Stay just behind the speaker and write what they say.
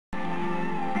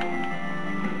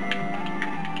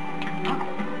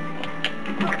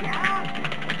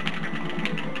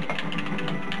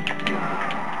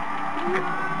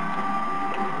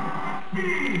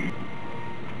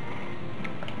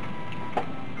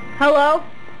Hello,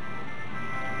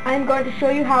 I'm going to show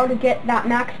you how to get that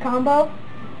max combo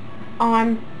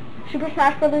on Super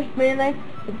Smash Bros. Melee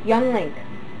with Young Link.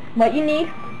 What you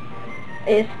need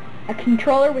is a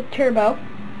controller with turbo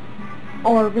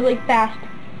or really fast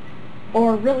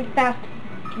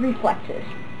reflexes.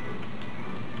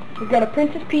 You go to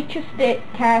Princess Peach's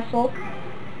castle,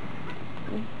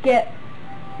 get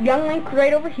Young Link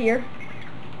right over here.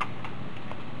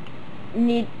 You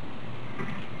need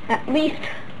at least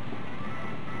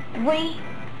 3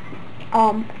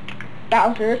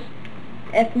 Bowsers,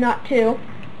 if not 2.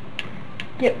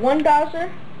 Get 1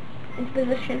 Bowser into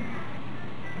position,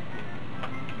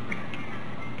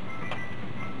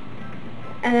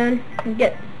 and then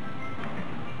get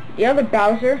the other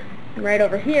Bowser right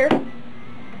over here.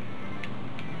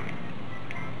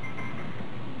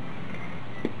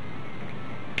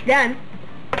 Then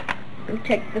you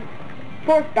take the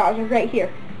 4th Bowser right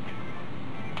here.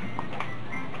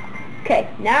 Okay,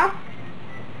 now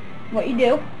what you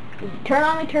do is you turn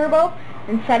on the turbo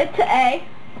and set it to A.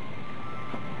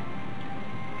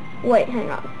 Wait,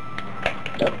 hang on.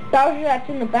 The Bowser that's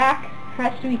in the back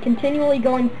has to be continually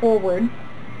going forward.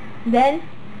 Then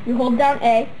you hold down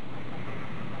A.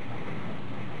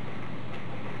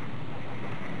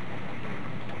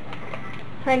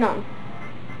 Hang on.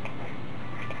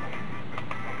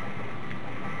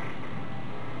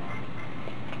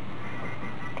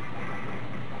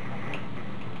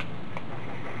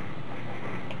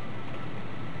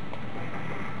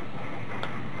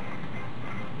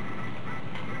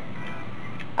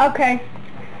 Okay.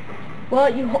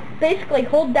 Well, you basically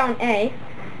hold down A,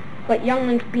 but Young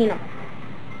Link's being a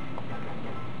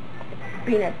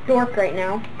dork right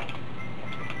now.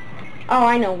 Oh,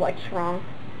 I know what's wrong.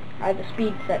 I have the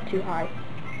speed set too high.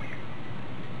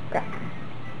 Crap.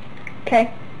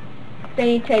 Okay. Then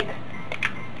you take...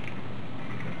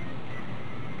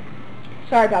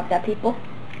 Sorry about that, people.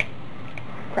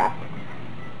 Crap.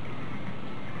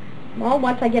 Well,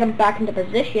 once I get them back into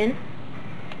position,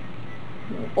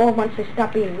 or once they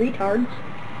stop being retards,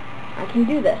 I can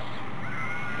do this.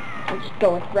 I'll just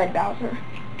go with Red Bowser.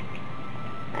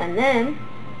 And then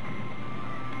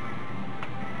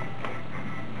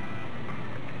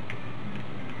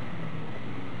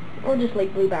we'll just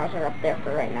leave Blue Bowser up there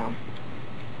for right now.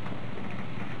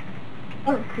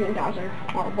 Or Green Bowser,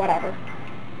 or whatever.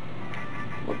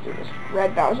 We'll do this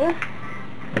Red Bowser.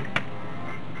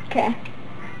 Okay.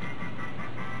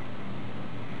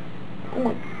 Oh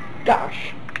my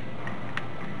gosh.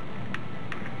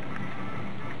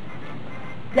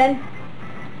 Then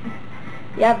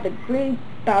you have the Green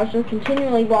Bowser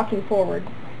continually walking forward.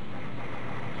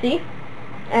 See?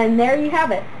 And there you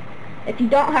have it. If you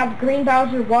don't have Green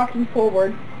Bowser walking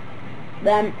forward,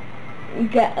 then you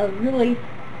get a really...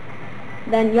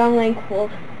 then Young Link will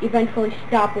eventually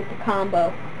stop with the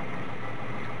combo.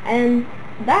 And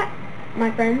that,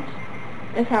 my friends,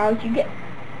 is how you get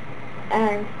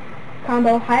a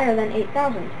combo higher than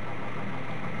 8,000.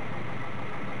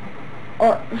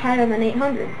 Or higher than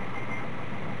 800.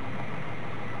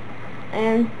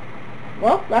 And,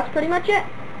 well, that's pretty much it.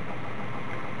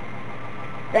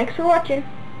 Thanks for watching.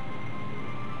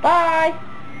 Bye!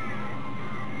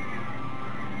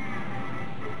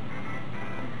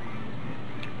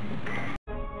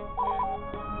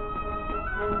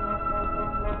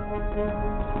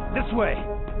 This way.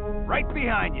 Right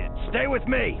behind you. Stay with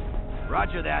me.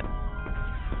 Roger that.